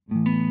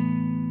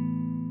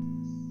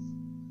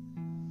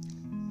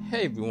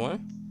Hey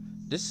everyone,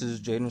 this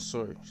is Jayden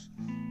Soars,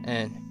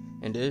 and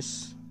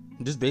this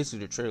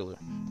basically the trailer.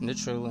 In the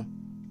trailer,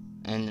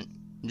 and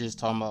just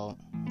talking about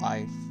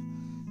life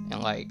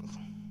and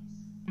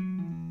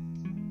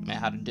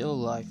how to deal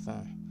with life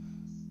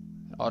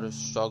and all the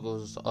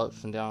struggles, the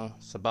ups and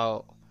downs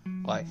about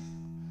life.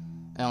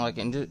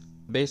 And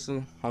basically,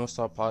 I'm gonna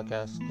start a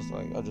podcast because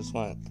I just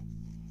want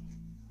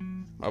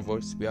my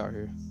voice to be out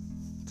here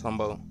talking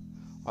about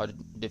all the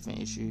different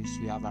issues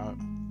we have out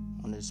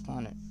on this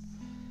planet.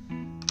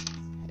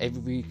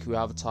 Every week we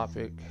have a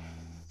topic.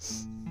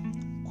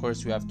 Of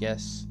course, we have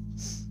guests.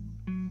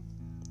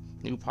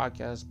 New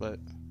podcast, but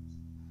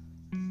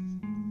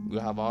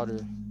we'll have all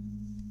the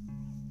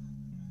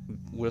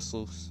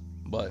whistles.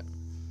 But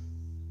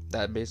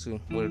that basically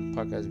what the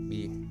podcast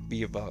would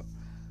be about.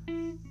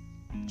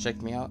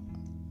 Check me out.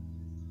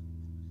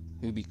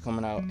 We'll be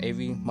coming out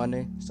every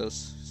Monday. So